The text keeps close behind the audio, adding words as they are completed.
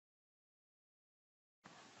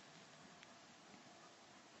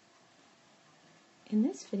In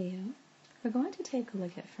this video, we're going to take a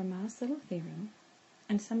look at Fermat's little theorem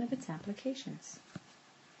and some of its applications.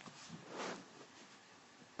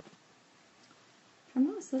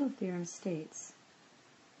 Fermat's little theorem states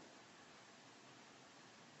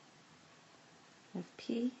that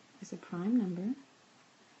P is a prime number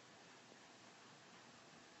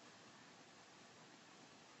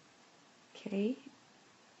K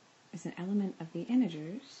is an element of the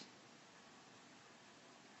integers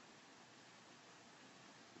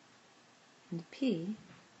and P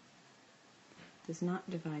does not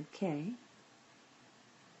divide K,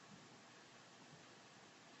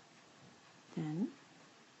 then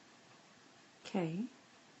K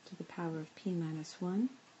to the power of P minus 1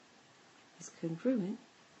 is congruent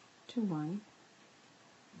to 1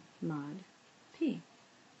 mod P.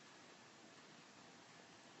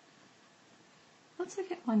 Let's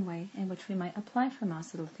look at one way in which we might apply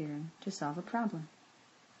Fermat's little theorem to solve a problem.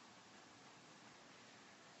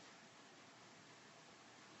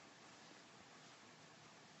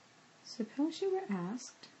 Suppose you were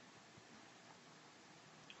asked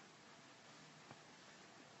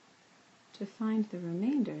to find the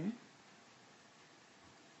remainder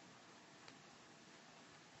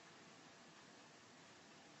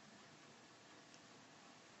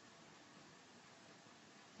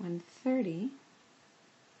when 30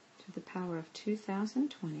 to the power of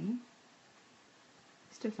 2020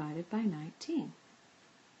 is divided by 19.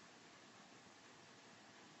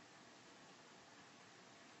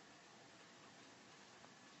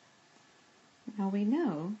 Now we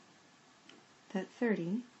know that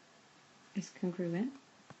 30 is congruent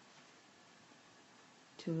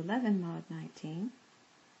to 11 mod 19,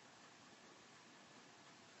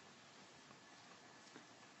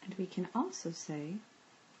 and we can also say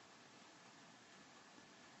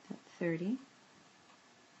that 30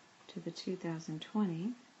 to the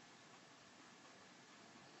 2020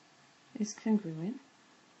 is congruent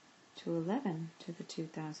to 11 to the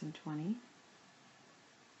 2020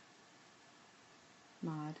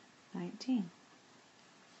 mod 19.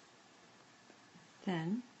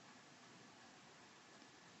 Then,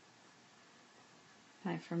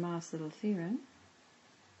 by Fermat's little theorem,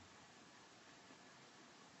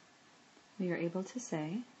 we are able to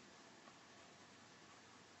say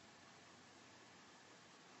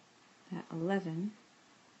that 11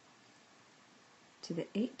 to the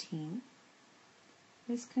 18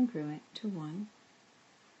 is congruent to 1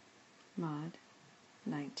 mod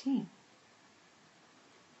 19.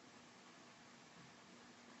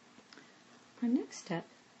 Our next step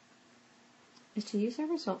is to use our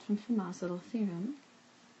result from Fermat's little theorem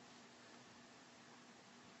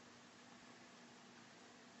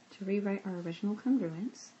to rewrite our original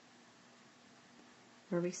congruence,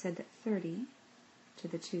 where we said that 30 to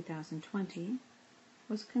the 2020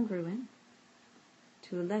 was congruent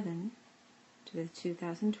to 11 to the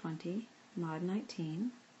 2020 mod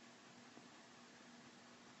 19.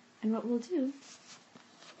 And what we'll do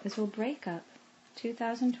is we'll break up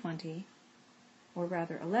 2020, or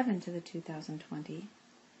rather 11 to the 2020,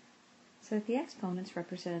 so that the exponents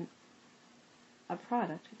represent a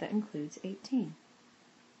product that includes 18.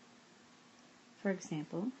 For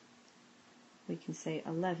example, we can say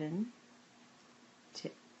 11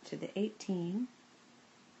 to the 18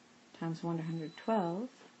 times 112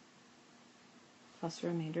 plus a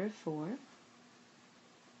remainder of 4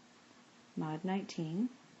 mod 19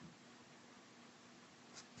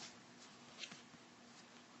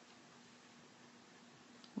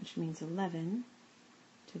 which means 11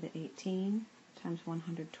 to the 18 times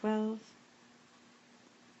 112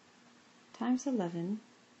 times 11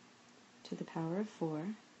 to the power of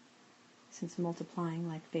 4, since multiplying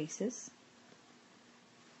like bases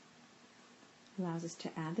allows us to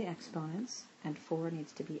add the exponents, and 4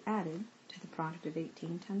 needs to be added to the product of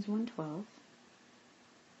 18 times 112,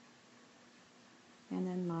 and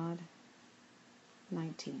then mod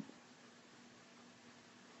 19.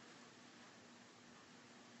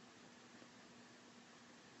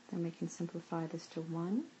 Then we can simplify this to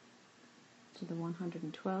 1 to the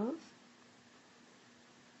 112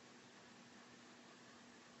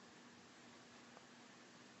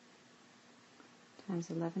 times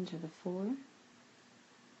 11 to the 4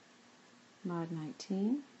 mod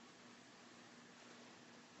 19,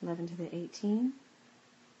 11 to the 18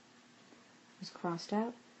 is crossed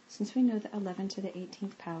out, since we know that 11 to the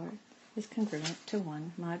 18th power is congruent to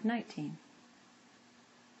 1 mod 19.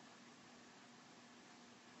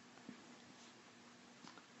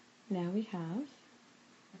 Now we have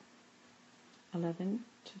 11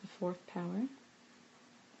 to the 4th power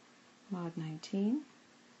mod 19,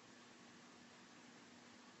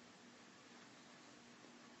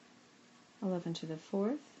 11 to the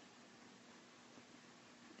 4th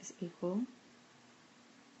is equal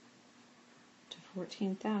to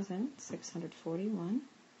 14,641.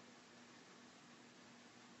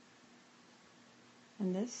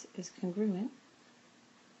 And this is congruent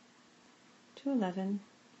to 11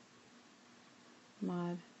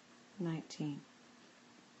 mod 19.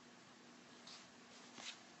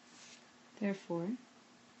 Therefore,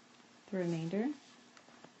 the remainder,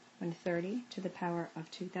 when 30 to the power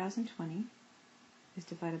of 2020 is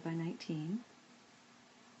divided by 19,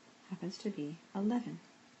 happens to be 11.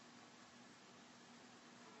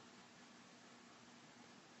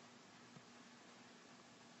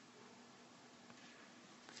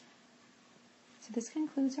 So this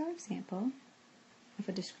concludes our example of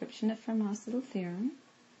a description of Fermat's little theorem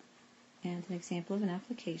and an example of an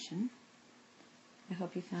application. I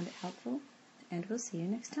hope you found it helpful, and we'll see you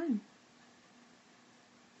next time.